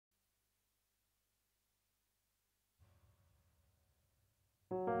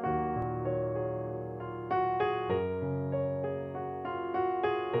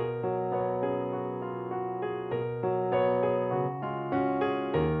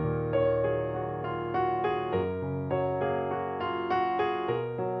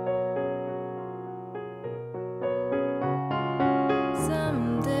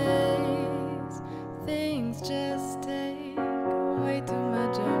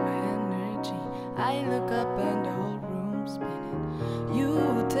I look up and the whole room's spinning.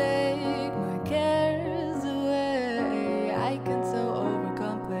 You take my cares away. I can so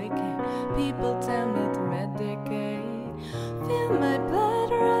overcomplicate. People tell me to medicate. Feel my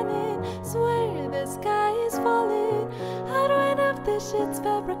blood running. Swear the sky is falling. How do I know if this shit's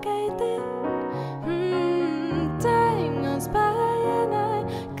fabricated? Time goes by and I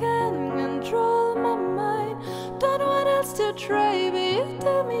can't control my mind. Don't know what else to try, but you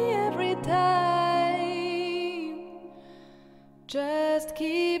tell me every time. Just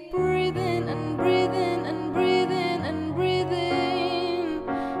keep breathing and breathing and breathing and breathing.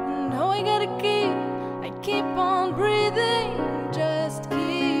 No, I keep on breathing. Just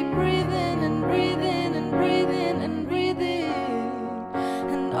keep breathing and breathing and breathing and breathing.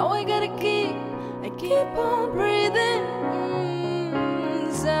 And oh, I keep on breathing.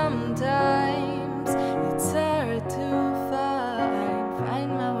 Sometimes it's hard to find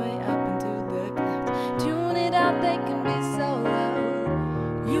my way up into the clouds. Tune it out, they can be so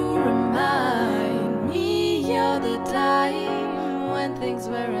loud. You remind me all the time when things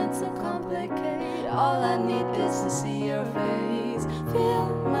weren't so complicated. All I need is to see your face. Feel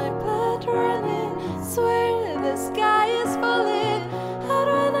my blood running. Swear the sky is falling. How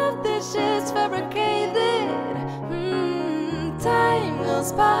do I know if this shit's fabricated? Time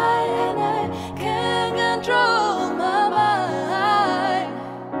goes by and I can't control my mind.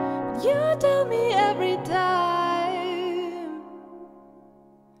 You tell me every time.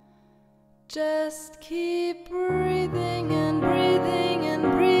 Just keep breathing and breathing and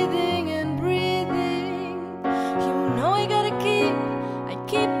breathing and breathing. You know I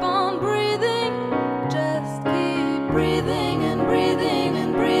keep on breathing. Just keep breathing and breathing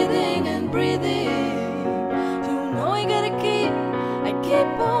and breathing and breathing. You know I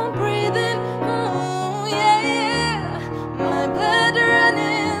keep on breathing. Oh yeah, yeah. My blood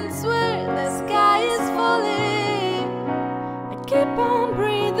running. Swear the sky is falling. I keep on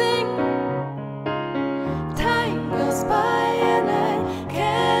breathing. Time goes by and I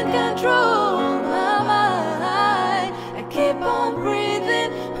can't control my mind. I keep on breathing.